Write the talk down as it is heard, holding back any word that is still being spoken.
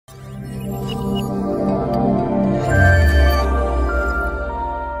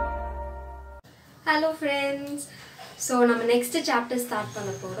So நம்ம next chapter start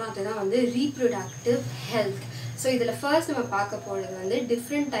பண்ண போறோம். அதுதான் வந்து reproductive health. So இதுல first நம்ம பார்க்க போறது வந்து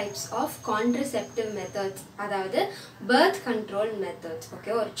different types of contraceptive methods. அதாவது birth control methods.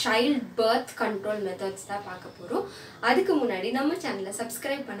 Okay, ஒரு child birth control methods தான் பார்க்க போறோம். அதுக்கு முன்னாடி நம்ம சேனலை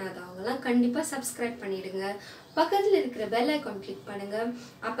subscribe பண்ணாதவங்கலாம் கண்டிப்பா subscribe பண்ணிடுங்க. பக்கத்துல இருக்கிற bell icon click பண்ணுங்க.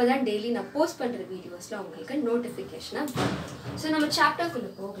 அப்பதான் daily நான் post பண்ற வீடியோஸ்ல உங்களுக்கு notification வரும். So நம்ம chapter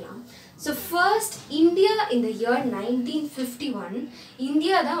குள்ள போகலாம். So first India in the year 1951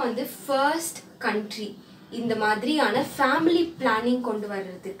 India தான் வந்து first country இந்த மாதிரியான family planning கொண்டு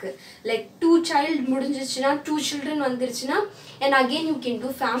வரதுக்கு like 2 child முடிஞ்சிச்சுனா 2 children வந்துருச்சுனா and again you can do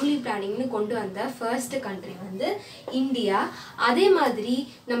family planning னு கொண்டு வந்த first country வந்து இந்தியா. அதே மாதிரி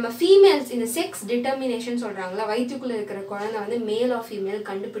நம்ம females இந்த sex determination சொல்றாங்களா, வயித்துக்குள்ள இருக்கிற குழந்தை வந்து male or female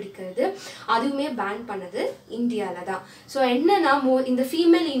கண்டுபிடிக்கிறது அதுவுமே பேன் பண்ணது இந்தியால தான். ஸோ என்னன்னா இந்த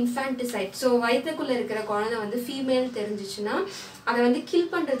female infanticide, ஸோ வயித்துக்குள்ள இருக்கிற குழந்தை வந்து female தெரிஞ்சிச்சுன்னா அதை வந்து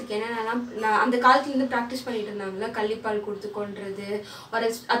கில் பண்ணுறதுக்கு என்னென்னலாம் அந்த காலத்துலேருந்து ப்ராக்டிஸ் பண்ணிட்டு இருந்தாங்களா, கள்ளிப்பால் கொடுத்து கொள்வது ஒரு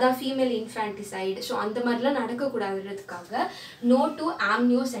அதான் ஃபீமேல் இன்ஃபான்டிசைடு. ஸோ அந்த மாதிரிலாம் நடக்கக்கூடாதுன்றதுக்காக நோ டு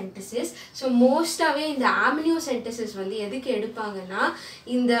ஆம்னியோசென்டசிஸ். ஸோ மோஸ்ட்டாகவே இந்த ஆம்னியோசென்டசிஸ் வந்து எதுக்கு எடுப்பாங்கன்னா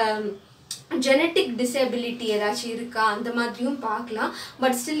இந்த ஜெனட்டிக் டிசபிலிட்டி ஏதாச்சும் இருக்கா அந்த மாதிரியும் பார்க்கலாம்.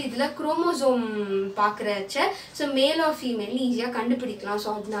 பட் ஸ்டில் இதில் குரோமோசோம் பார்க்குறச்ச ஸோ மேல் ஆர் ஃபீமேல்னு ஈஸியாக கண்டுபிடிக்கலாம். ஸோ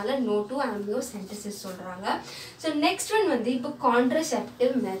அதனால நோ டு ஆம்னியோசென்டசிஸ் சொல்கிறாங்க. ஸோ நெக்ஸ்ட் ஒன் வந்து இப்போ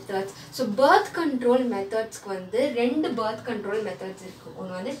contraceptive methods. So birth control மெத்தட்ஸ்க்கு வந்து 2 பர்த் கண்ட்ரோல் மெத்தட்ஸ் இருக்குது.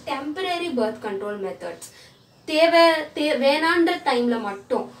 ஒன்று வந்து டெம்பரரி பர்த் கண்ட்ரோல் மெத்தட்ஸ், வேணான்ற டைமில்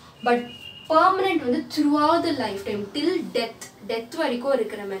மட்டும், பட் permanent வந்து throughout the lifetime till death வரைக்கும்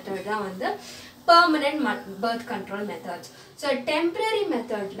இருக்கிற மெத்தட் தான் வந்து permanent birth control methods. So temporary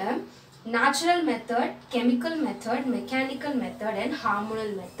methodல natural method, chemical method, mechanical method and hormonal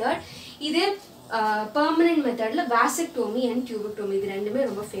method. இதே permanent methodல vasectomy and tubectomy இது ரெண்டுமே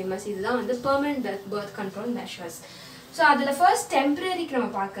ரொம்ப ஃபேமஸ். இதுதான் வந்து permanent birth control measures. So அதில் ஃபர்ஸ்ட் டெம்பரரிக்கு நம்ம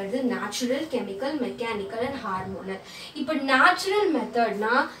பார்க்கறது natural, chemical, mechanical and hormonal. இப்போ நேச்சுரல்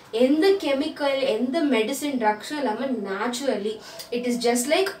மெத்தட்னா எந்த கெமிக்கல் எந்த மெடிசின் ட்ரக்ஸும் இல்லாமல் naturally it is just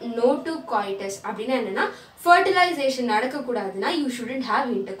like no to காய்டஸ். அப்படின்னா என்னென்னா fertilisation நடக்கக்கூடாதுன்னா you shouldn't have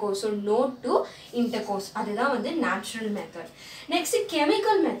intercourse. So no to intercourse, அதுதான் வந்து natural method. Next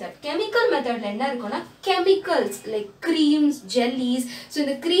chemical method. Chemical மெத்தட்ல என்ன இருக்குன்னா chemicals like creams, jellies. So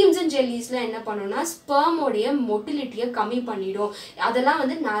இந்த க்ரீம்ஸ் அண்ட் ஜெல்லிஸ்லாம் என்ன பண்ணோம்னா ஸ்பெர்மோடைய மொட்டிலிட்டியை கம்மி பண்ணிடும். அதெல்லாம்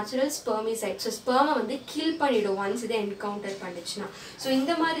வந்து நேச்சுரல் ஸ்பெர்மிசைட். ஸோ ஸ்பெர்மை வந்து கில் பண்ணிடும் ஒன்ஸ் இதை என்கவுண்டர் பண்ணிச்சுன்னா. ஸோ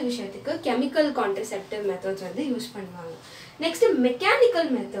இந்த மாதிரி விஷயத்துக்கு கெமிக்கல் கான்ட்ரசெப்டிவ் மெத்தட்ஸ் வந்து யூஸ் பண்ணுவாங்க. Next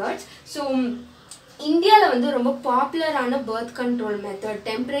mechanical methods. ஸோ இந்தியாவில் வந்து ரொம்ப பாப்புலரான birth control method,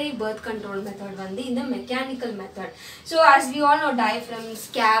 temporary birth control method வந்து இந்த mechanical method. So as we all know diaphragms,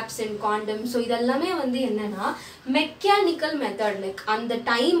 caps and Kandam. So இதெல்லாமே வந்து என்னென்னா மெக்கானிக்கல் மெத்தட், லைக் அந்த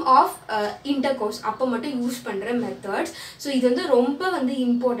டைம் ஆஃப் இன்டர்கோர்ஸ் அப்போ மட்டும் யூஸ் பண்ணுற மெத்தட்ஸ். ஸோ இது வந்து ரொம்ப வந்து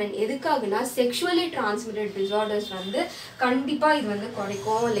இம்பார்ட்டன்ட். எதுக்காகனா செக்ஷுவலி டிரான்ஸ்மிட்டட் டிசார்டர்ஸ் வந்து கண்டிப்பாக இது வந்து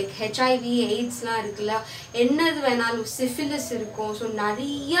குறைக்கும். லைக் ஹெச்ஐவி, எய்ட்ஸ்லாம் இருக்குல்ல, என்னது வேணாலும் சிஃபிலிஸ் இருக்கும். ஸோ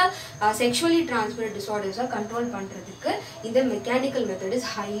நிறைய செக்ஷுவலி டிரான்ஸ்மிட்டட் டிசார்டர்ஸை கண்ட்ரோல் பண்ணுறதுக்கு இந்த mechanical method is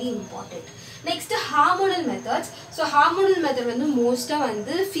highly important. Next hormonal methods. So hormonal method வந்து மோஸ்ட்டாக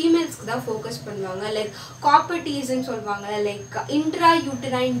வந்து ஃபீமேல்ஸ்க்கு தான் ஃபோக்கஸ் பண்ணுவாங்க. லைக் காப்பர்டீஸ்ன்னு சொல்லுவாங்க, லைக் இன்ட்ரா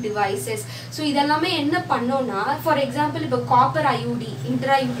யூட்டரைன் டிவைசஸ். ஸோ இதெல்லாமே என்ன பண்ணோன்னா, ஃபார் எக்ஸாம்பிள் இப்போ காப்பர் ஐயூடி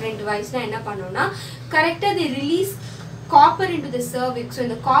இன்ட்ரா யூட்டரைன் டிவைஸ்னால் என்ன பண்ணோன்னா கரெக்டாக தி release copper into the cervix. So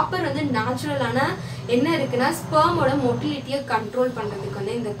இந்த காப்பர் வந்து நேச்சுரலான என்ன இருக்குன்னா ஸ்பெர்மோட மொட்டிலிட்டியை கண்ட்ரோல் பண்ணுறதுக்கு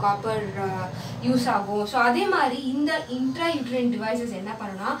வந்து இந்த காப்பர் யூஸ் ஆகும். ஸோ அதே மாதிரி இந்த இன்ட்ரா யூட்ரைன் டிவைசஸ் என்ன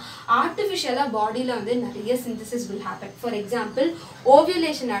பண்ணணும்னா ஆர்டிஃபிஷியலாக பாடியில் வந்து நிறைய synthesis will happen. For example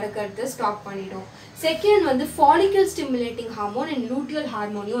ovulation நடக்கிறது ஸ்டாப் பண்ணிடும். செகண்ட் வந்து follicle stimulating hormone and luteal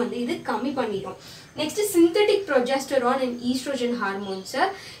ஹார்மோனையும் வந்து இது கம்மி பண்ணிடும். Next synthetic progesterone and oestrogen ஹார்மோன்ஸை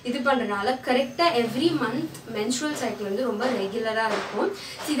இது பண்ணுறதுனால கரெக்டாக எவ்ரி மந்த் மென்ஸ்ட்ரல் சைக்கிள் வந்து ரொம்ப ரெகுலராக இருக்கும்.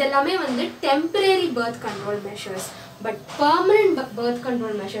 ஸோ இதெல்லாமே வந்து temporary birth control measures. But permanent birth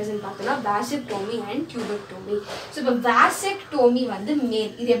control மெஷர்ஸ்ன்னு பார்த்தோன்னா வாசெக்டோமி அண்ட் டியூபெக்டோமி. ஸோ இப்போ வாசெக்டோமி வந்து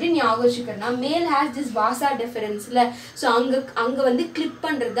மேல். இது எப்படி ஞாபகம் வச்சுக்கிறேன்னா மேல் ஹேஸ் திஸ் வாசா டிஃபரன்ஸில். ஸோ அங்கே வந்து கிளிப்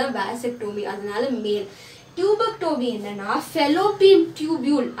பண்ணுறது தான் வாசெக்டோமி, அதனால மேல். டியூபெக்டோமி என்னன்னா ஃபெலோப்பியன்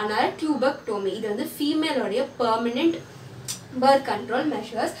டியூபியூல், அதனால டியூபெக்டோமி. இது வந்து ஃபீமேலோடைய permanent birth control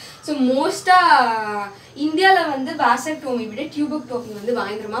measures. So மோஸ்ட்டாக இந்தியாவில் வந்து வாசெக்டோமி விட டியூபெக்டோமி வந்து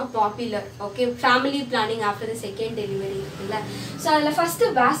பயங்கரமாக popular. Okay, family planning after the second delivery இருக்குல்ல. ஸோ அதில்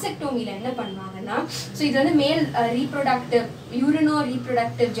ஃபஸ்ட்டு வாசெக்டோமியில் என்ன பண்ணுவாங்கன்னா, ஸோ இது வந்து மேல் ரீப்ரொடக்டிவ் யூரினோ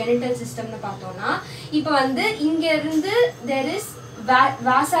ரீப்ரொடக்டிவ் ஜெனிட்டல் சிஸ்டம்னு பார்த்தோன்னா இப்போ வந்து இங்கேருந்து there is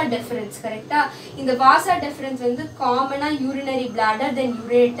vasa deferens correct இந்த vasa deferens வந்து காமனா urinary bladder then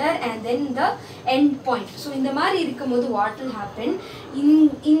ureter and then the end point so இந்த மாதிரி இருக்கும்போது what will happen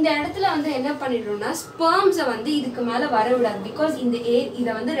இந்த இடத்துல வந்து என்ன பண்ணிடுறோம்னா sperms வந்து இதுக்கு மேல வர விடாது because இந்த இத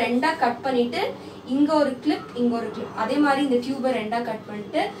வந்து ரெண்டா கட் பண்ணிட்டு இங்க ஒரு clip அதே மாதிரி இந்த டியூபை ரெண்டா கட்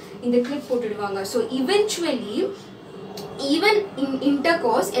பண்ணிட்டு இந்த clip போட்டுடுவாங்க so eventually even in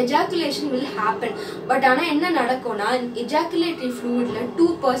intercourse ejaculation will happen but ana enna nadakona ejaculatory fluid la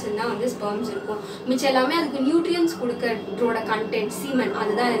 2% da வந்து sperms இருக்கும் மிச்ச எல்லாமே அதுக்கு nutrients கொடுக்கறதோட content semen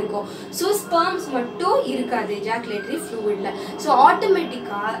அதுதா இருக்கும் so sperms மட்டும் இருக்காது ejaculatory fluid la so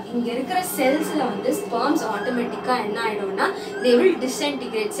automatically இங்க இருக்கிற cells ல வந்து sperms automatically என்ன ஆயிடும்னா they will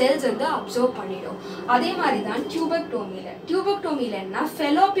disintegrate cells வந்து absorb பண்ணிடும் அதே மாதிரி தான் tubectomy ல என்ன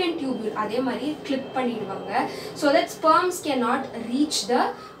fallopian tubule அதே மாதிரி clip பண்ணிடுவாங்க so that sperms cannot reach the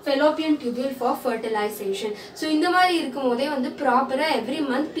fallopian tubule for fertilization so இந்த மாதிரி இருக்கும்போதே வந்து ப்ராப்பரா every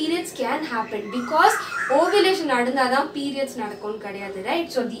month periods can happen because ovulation நடந்தாதான் periods நடக்கும்னு கிடையாது right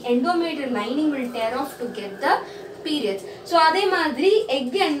so the endometrial lining will tear off to get the periods so அதே மாதிரி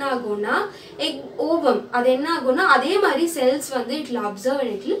egg என்ன ஆகும்னா egg ovum அது என்ன ஆகும்னா அதே மாதிரி cells வந்து it will absorb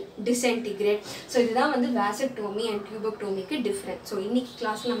and it will disintegrate so இதுதான் வந்து vasectomy and tubectomy க்கு difference so இன்னைக்கு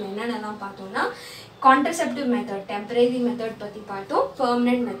கிளாஸ்ல நம்ம என்னென்னலாம் பார்த்தோம்னா contraceptive method temporary method பத்தி பார்த்தோம்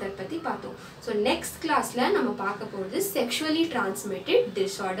permanent method பத்தி பார்த்தோம் so next classல நம்ம பார்க்க போறது sexually transmitted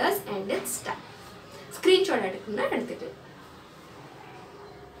disorders and its type screenshot எடுத்துக்கலாம்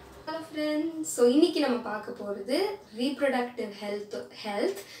hello friends so இன்னைக்கு நம்ம பார்க்க போறது reproductive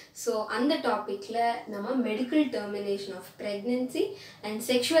health so அந்த டாபிக்ல நம்ம medical termination of pregnancy and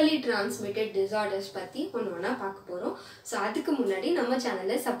sexually transmitted disorders பத்தி ஒவ்வொண்ணா பார்க்க போறோம் so அதுக்கு முன்னாடி நம்ம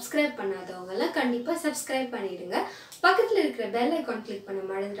சேனலை subscribe பண்ணாதவங்க கண்டிப்பா subscribe பண்ணிடுங்க பக்கத்துல இருக்கிற bell icon click பண்ண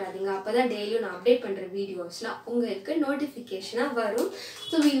மறந்துடாதீங்க அப்பதான் டெய்லியும் நான் அப்டேட் பண்ற வீடியோஸ்லாம் உங்களுக்கு நோட்டிஃபிகேஷனா வரும்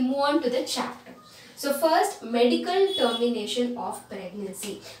so we'll move on to the chapter so first medical termination of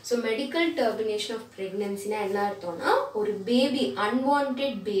pregnancy so medical termination of pregnancy na enna arthona ஒரு baby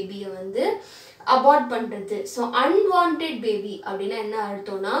unwanted baby வந்து abort பண்றது so unwanted baby அப்படினா என்ன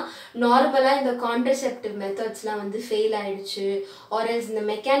அர்த்தம்னா நார்மலா இந்த contraceptive methodsலாம் வந்து fail ஆயிடுச்சு or else இந்த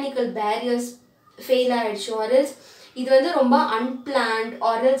mechanical barriers fail ஆயிடுச்சு or else இது வந்து ரொம்ப unplanned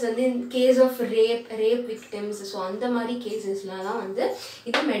or else வந்து in case of rape victims so அந்த மாதிரி கேसेसலாம் வந்து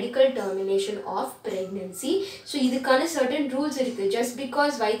இது medical termination of pregnancy so இதுக்கான certain rules இருக்கு just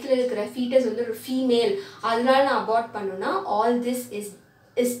because வயித்துல இருக்கிற fetus வந்து ஒரு female அதனால நான் abort பண்ணனும்னா all this is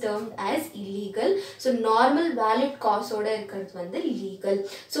termed as illegal so normal valid cause oda irukradhu vandu legal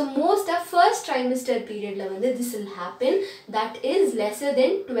so most of first trimester period la vandu this will happen that is lesser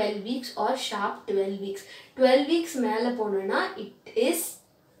than 12 weeks or sharp 12 weeks 12 weeks mela ponona it is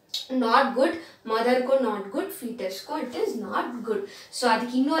not good mother ko not good fetus ko it is not good so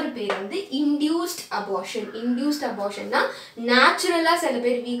adukku innoru per vandu induced abortion na naturally sela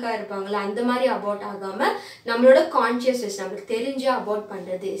per weak ah irupangala andha mari abort agama nammaloda consciousness namakku therinja abort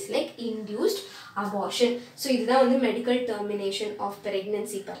pandrathu is like induced abortion so idha vandu medical termination of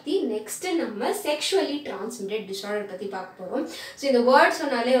pregnancy patti next nama sexually transmitted disorder patti paakaporom so இந்த word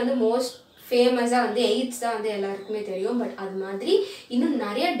சொன்னாலே வந்து most famous வந்து AIDS தான் வந்து எல்லாருக்குமே தெரியும் but அது மாதிரி இன்னும்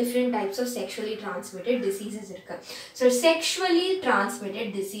நிறைய different types of sexually transmitted diseases இருக்கு so sexually transmitted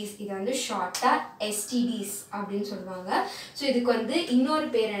disease இது வந்து ஷார்ட்டா STDs அப்படினு சொல்வாங்க so இதுக்கு வந்து இன்னொரு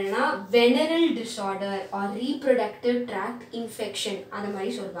பேர் என்னன்னா venereal disorder or reproductive tract infection அந்த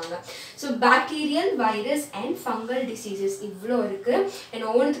மாதிரி சொல்வாங்க so bacterial virus and fungal diseases இவ்ளோ இருக்கு and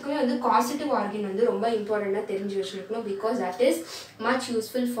ஒவ்வொருத்துக்குமே வந்து causative organ வந்து ரொம்ப இம்பார்ட்டன்ட்டா தெரிஞ்சு வச்சிருக்கணும் because that is much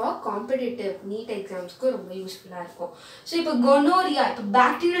useful for competitive NEET exams க்கு ரொம்ப யூஸ்ஃபுல்லா இருக்கும் சோ இப்போ gonorrhea இப்போ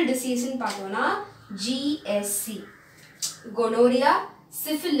bacterial disease ன்னு பார்த்தோம்னா GSC gonorrhea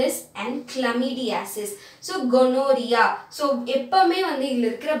syphilis and chlamydiasis so gonorrhea so எப்பமே வந்து இதுல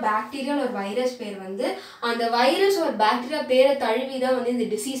இருக்கிற பாக்டீரியா ஒரு வைரஸ் பேர் வந்து அந்த வைரஸ் ஒரு பாக்டீரியா பேரை தழுவி தான் வந்து இந்த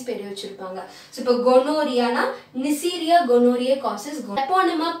டிசீஸ் பேர் வச்சிருப்பாங்க so இப்போ gonorrheaனா Neisseria gonorrhoeae causes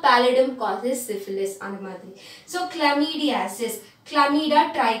Treponema pallidum causes syphilis அந்த மாதிரி so chlamydiasis Chlamydia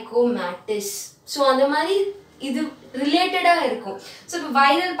trichomatis so அந்த மாதிரி இது ரிலேட்டடா இருக்கும் சோ இப்போ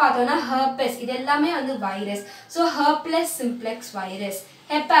வைரல் பார்த்தோம்னா herpes இது எல்லாமே வந்து virus so herpes simplex virus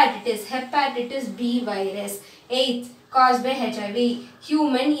hepatitis B virus 8th caused by HIV,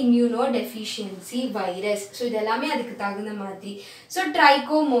 human immunodeficiency virus. So இதெல்லாமே அதுக்கு தகுந்த மாதிரி. So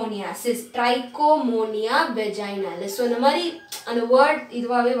trichomoniasis, trichomonia vaginalis. So இந்த மாதிரி அந்த word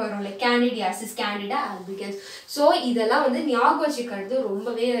இதுவாவே வரும், like candidiasis, candida albicans. So இதெல்லாம் வந்து ஞாபகம் வச்சுக்கிறது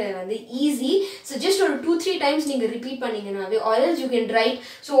ரொம்பவே வந்து easy. So just ஒரு 2-3 times நீங்க repeat பண்ணீங்கனாவே, or else you can write.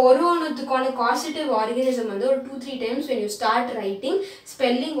 So ஒரு ஒண்ணுத்துக்கான causative organism வந்து ஒரு 2-3 times when you start writing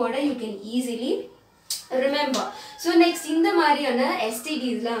spelling order you can easily remember. So next இந்த மாதிரியான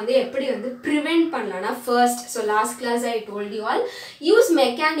STDsலாம் வந்து எப்படி வந்து prevent பண்ணலாம்னா, first, so last class I told you all, use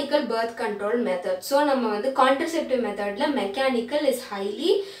mechanical birth control method. So நம்ம வந்து contraceptive methodல mechanical is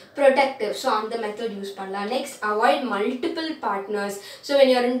highly protective. So அந்த method use பண்ணலாம். Next, avoid multiple partners. So when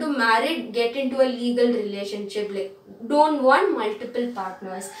you are into married, get into a legal relationship. Like don't want multiple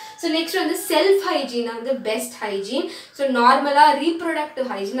partners. So next வந்து self hygiene வந்து best hygiene. So normally reproductive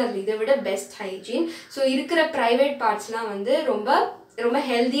hygiene அது இதை விட best hygiene. So இருக்கிற private partsலாம் வந்து ரொம்ப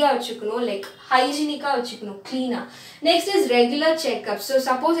healthy-ஆ வச்சுக்கணும், like hygienic-ஆ வச்சுக்கணும், clean-ஆ. Next is regular checkups. So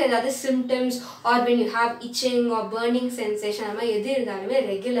suppose ஏதாவது symptoms or when you have itching or burning sensation, அந்த மாதிரி எது இருந்தாலுமே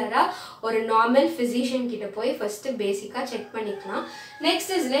ரெகுலரா ஒரு நார்மல் physician கிட்ட போய் first பேசிக்கா செக் பண்ணிக்கலாம். Next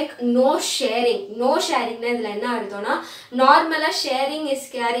is like no sharing. No sharing னா இதுல என்ன அர்த்தம்னா, நார்மலா sharing is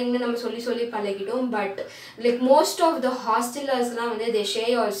caring னு நம்ம சொல்லி பழகிட்டோம், but like most of the hostelers-லாம் வந்து they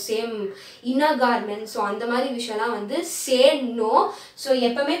share your same inner garment. So அந்த மாதிரி விஷயம்லாம் வந்து say no. So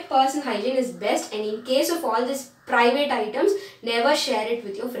எப்பவுமே personal hygiene is best, and in case of all this private items, never share it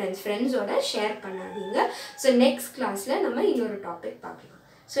with your friends. Friends ஓட share பண்ணாதீங்க. So next classல நம்ம இன்னொரு topic பார்க்கலாம்.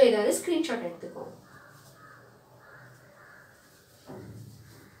 So இதாவது screenshot எடுத்துக்கோங்க.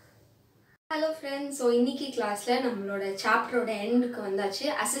 Hello friends, so இன்னைக்கு கிளாஸ்ல நம்மளோட சாப்டரோட எண்டுக்கு வந்தாச்சு.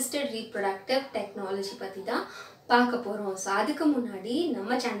 assisted reproductive technology பத்தி தான் பார்க்க போறோம். ஸோ அதுக்கு முன்னாடி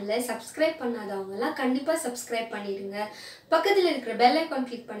நம்ம சேனலை சப்ஸ்கிரைப் பண்ணாதவங்கலாம் கண்டிப்பாக சப்ஸ்கிரைப் பண்ணிடுங்க. பக்கத்தில் இருக்கிற பெல் ஐக்கான்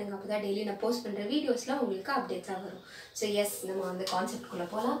கிளிக் பண்ணுங்க, அப்போ தான் டெய்லி நான் போஸ்ட் பண்ணுற வீடியோஸ்லாம் உங்களுக்கு அப்டேட்ஸாக வரும். ஸோ எஸ், நம்ம அந்த கான்செப்ட்குள்ளே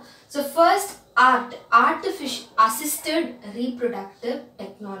போகலாம். So first assisted reproductive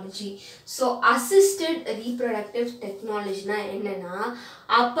technology. So assisted reproductive technology na enna,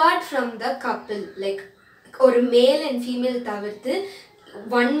 apart from the couple, like ஒரு male and female தவிர்த்து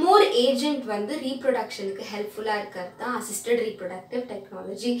one more agent வந்து reproductionக்கு helpful-ஆ இருக்கிறது தான் assisted reproductive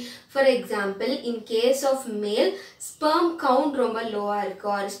technology. For example, in case of male, sperm count ரொம்ப low-ஆ இருக்கு,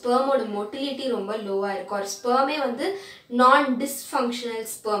 or sperm-ஓட motility ரொம்ப low-ஆ இருக்கு, or sperm-ஏ வந்து non-dysfunctional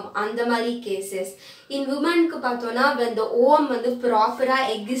sperm, அந்த மாதிரி cases. In women-க்கு பார்த்தோன்னா, when the ovum வந்து proper-ஆ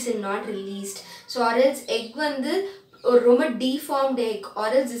egg is not released, so or else egg வந்து ஒரு ரொம்ப deformed egg, or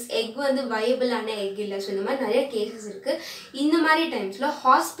else this egg வந்து viable ஆன egg இல்லை. ஸோ இந்த மாதிரி நிறைய கேசஸ் இருக்குது. இந்த மாதிரி டைம்ஸில்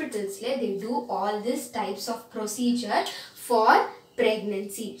ஹாஸ்பிட்டல்ஸில் they do all these types of procedure for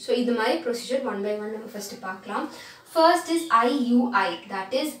pregnancy. So இது மாதிரி procedure one by one நம்ம ஃபஸ்ட்டு பார்க்கலாம். First is IUI,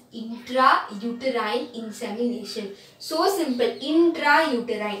 that is intrauterine insemination. So simple,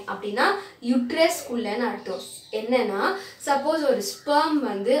 intrauterine அப்படின்னா யூட்ரஸ்குள்ளன்னு அர்த்தம். என்னன்னா, சப்போஸ் ஒரு ஸ்பெர்ம்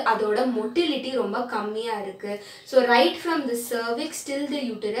வந்து அதோட மொட்டிலிட்டி ரொம்ப கம்மியாக இருக்குது. So right from the cervix till the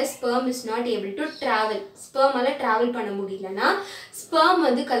uterus, sperm is not able to travel. ஸ்பெர்மால் travel பண்ண முடியலன்னா ஸ்பெர்ம்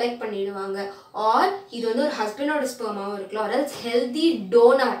வந்து கலெக்ட் பண்ணிடுவாங்க. ஆர் இது வந்து ஒரு ஹஸ்பண்டோட ஸ்பெர்மாவும் இருக்கலாம், ஒரு ஹெல்தி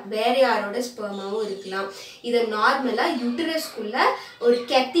டோனார் வேற யாரோட ஸ்பெர்மாவும் இருக்கலாம். இதை நார்மலாக யூட்டரஸ்குள்ள ஒரு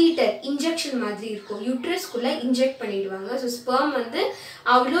கெத்தீட்டர் இன்ஜெக்ஷன் மாதிரி இருக்கும், யூட்டரஸ்குள்ள இன்ஜெக்ட் பண்ணிடுவாங்க. ஸோ ஸ்பெர்ம் வந்து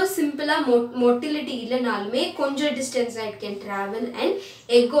அவ்வளோ சிம்பிளாக மொட்டிலிட்டி இல்லைனாலுமே கொஞ்சம் டிஸ்டன்ஸாக it can travel and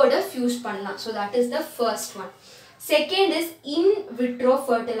எக்கோட fuse பண்ணலாம். So that is the first one. Second is in vitro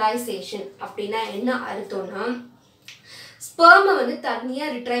fertilisation. அப்படின்னா என்ன அர்த்தம்னா, ஸ்பெர்மை வந்து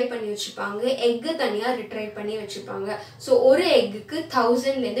தனியாக ரிட்ரைவ் பண்ணி வச்சுப்பாங்க, எக்கு தனியாக ரிட்ரைவ் பண்ணி வச்சுப்பாங்க. ஸோ ஒரு எக்குக்கு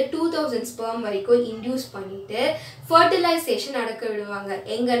 1000லேருந்து 2000 ஸ்பெர்ம் வரைக்கும் இன்டியூஸ் பண்ணிவிட்டு ஃபர்டிலைசேஷன் நடக்க விடுவாங்க.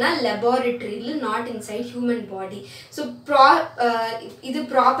 எங்கன்னா லெபார்ட்ரியில், not inside human body. So இது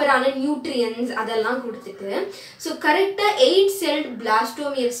ப்ராப்பரான நியூட்ரியன்ஸ் அதெல்லாம் கொடுத்துட்டு, ஸோ கரெக்டாக 8 celled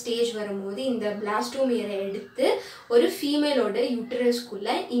பிளாஸ்டோமியர் ஸ்டேஜ் வரும்போது இந்த பிளாஸ்டோமியரை எடுத்து ஒரு ஃபீமேலோட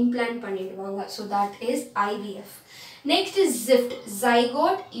யூட்டரஸ்குள்ளே இம்ப்ளான்ட் பண்ணிடுவாங்க. So that is IVF. Next is ZIFT,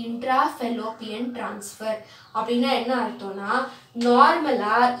 zygote intrafallopian transfer. அப்படின்னா என்ன அர்த்தம்னா,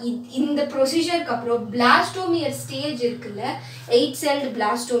 நார்மலாக இந்த ப்ரொசீஜருக்கு அப்புறம் பிளாஸ்டோமியர் ஸ்டேஜ் இருக்குல்ல, 8 celled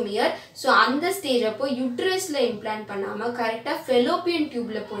பிளாஸ்டோமியர். ஸோ அந்த ஸ்டேஜ் அப்போ யூட்ரஸில் இம்ப்ளான்ட் பண்ணாமல் கரெக்டாக ஃபெலோப்பியன்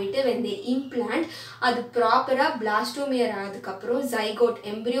டியூப்பில் போயிட்டு when they implant, அது ப்ராப்பராக பிளாஸ்டோமியர் ஆனதுக்கப்புறம் ஜைகோட்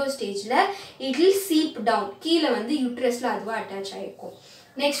எம்ப்ரியோ ஸ்டேஜில் இட் வில் சீப் டவுன், கீழே வந்து யூட்ரஸில் அதுவாக அட்டாச் ஆகிருக்கும்.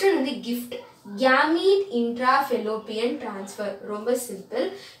 நெக்ஸ்ட் ஒன் வந்து கிஃப்ட். gamete intrafallopian transfer. ரொம்ப simple.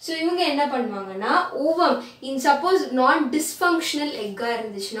 So இவங்க என்ன பண்ணுவாங்கன்னா ovum in suppose non dysfunctional egg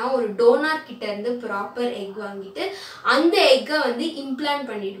இருந்துச்சுன்னா ஒரு டோனர் கிட்ட இருந்து ப்ராப்பர் egg வாங்கிட்டு அந்த egg வந்து implant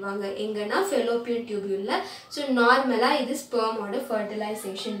பண்ணிடுவாங்க எங்கன்னா fallopian tubule. So நார்மலா இது sperm ஓட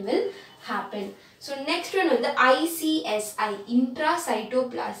fertilization will happen. So next one வந்து ICSI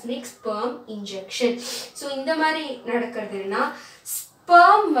intracytoplasmic sperm injection. So இந்த மாதிரி நடக்கிறதுனா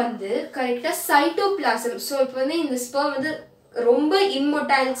sperm வந்து கரெக்ட்டா cytoplasm. So இப்போ வந்து இந்த sperm வந்து ரொம்ப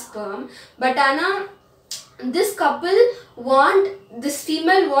immotile sperm, but ஆனா this couple this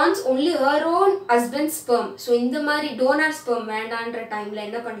female wants only her own husband's sperm. So இந்த மாதிரி donor sperm வேண்டான்ற டைம்ல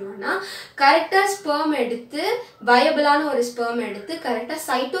என்ன பண்ணுவாங்கன்னா கரெக்ட்டா sperm எடுத்து viableான ஒரு sperm எடுத்து கரெக்ட்டா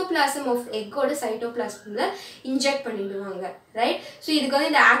cytoplasm of egg ஓட cytoplasmல இன்ஜெக்ட் பண்ணிடுவாங்க, ரைட்? So இதுக்கு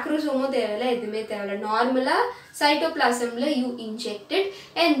வந்து இந்த acrosome தேவையில்லை, எதுமே தேவையில்லை. நார்மலா cytoplasmல you injected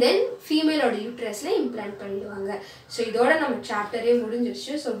and then female ஓட uterusல implant பண்ணிடுவாங்க. So இதோட நம்ம சாப்டரே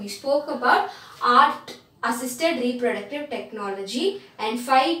முடிஞ்சிருச்சு. So we spoke about art assisted reproductive technology and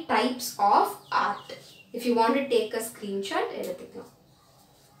 5 types of art. If you want to take a screenshot, eduthukalam.